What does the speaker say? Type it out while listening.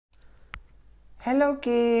Hello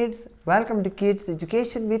kids, welcome to Kids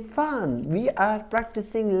Education with Fun. We are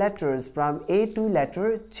practicing letters from A to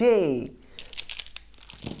letter J.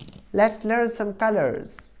 Let's learn some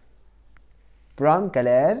colors. Brown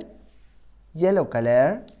color, yellow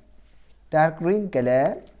color, dark green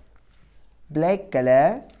color, black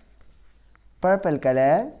color, purple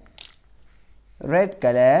color, red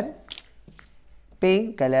color,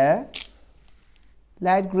 pink color,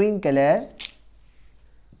 light green color,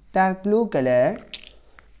 dark blue color,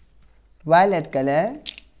 violet color,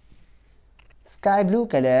 sky blue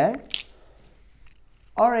color,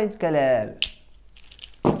 orange color.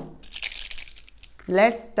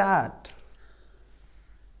 Let's start.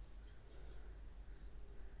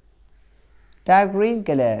 Dark green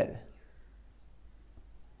color.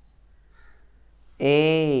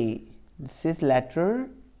 A. This is letter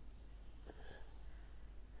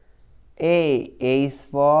A. A is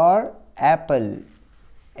for apple.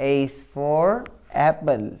 A is for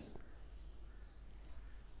apple.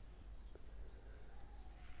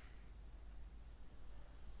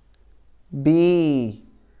 B.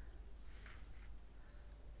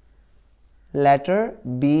 Letter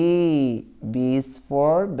B. B is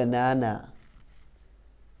for banana.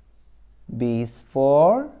 B is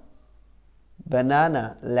for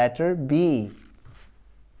banana. Letter B.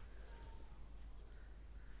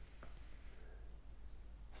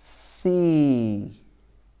 C.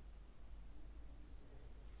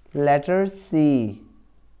 Letter C.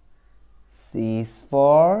 C is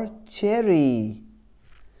for cherry.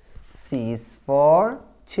 C is for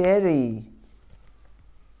cherry.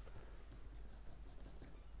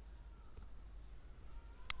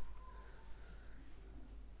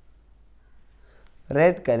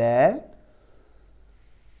 Red color.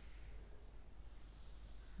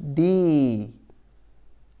 D.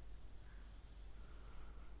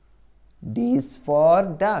 D is for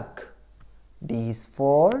duck. D is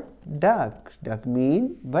for duck. Duck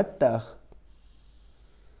means battakh.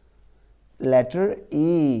 Letter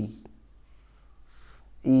E.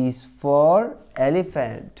 E is for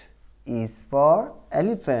elephant. E is for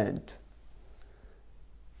elephant.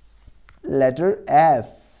 Letter F.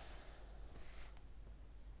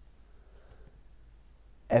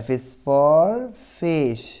 F is for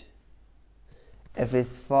fish. F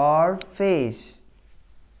is for fish.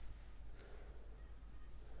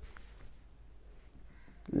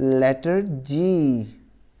 Letter G.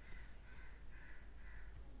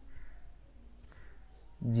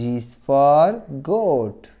 G is for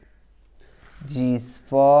goat. G is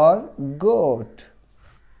for goat.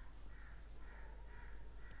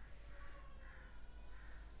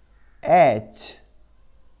 H.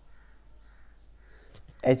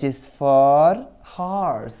 H is for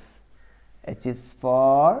horse. H is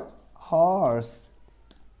for horse.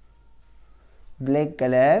 Black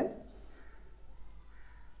color.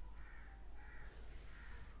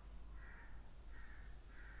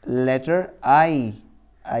 Letter I.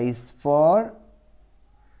 I is for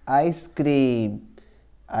ice cream.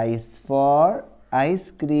 I is for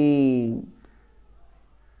ice cream.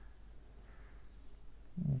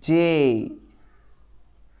 J.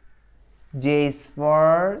 J is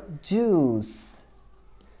for juice.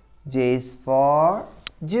 J is for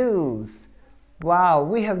juice. Wow,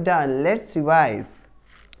 we have done. Let's revise.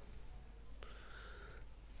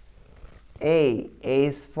 A. A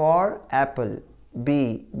is for apple.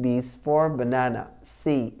 B. B is for banana.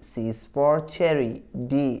 C. C is for cherry.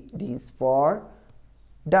 D. D is for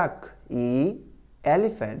duck. E.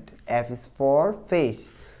 Elephant. F is for fish.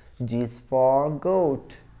 G is for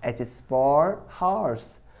goat. H is for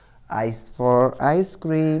horse. I is for ice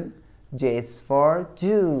cream. J is for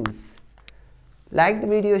juice. Like the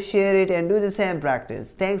video, share it and do the same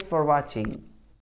practice. Thanks for watching.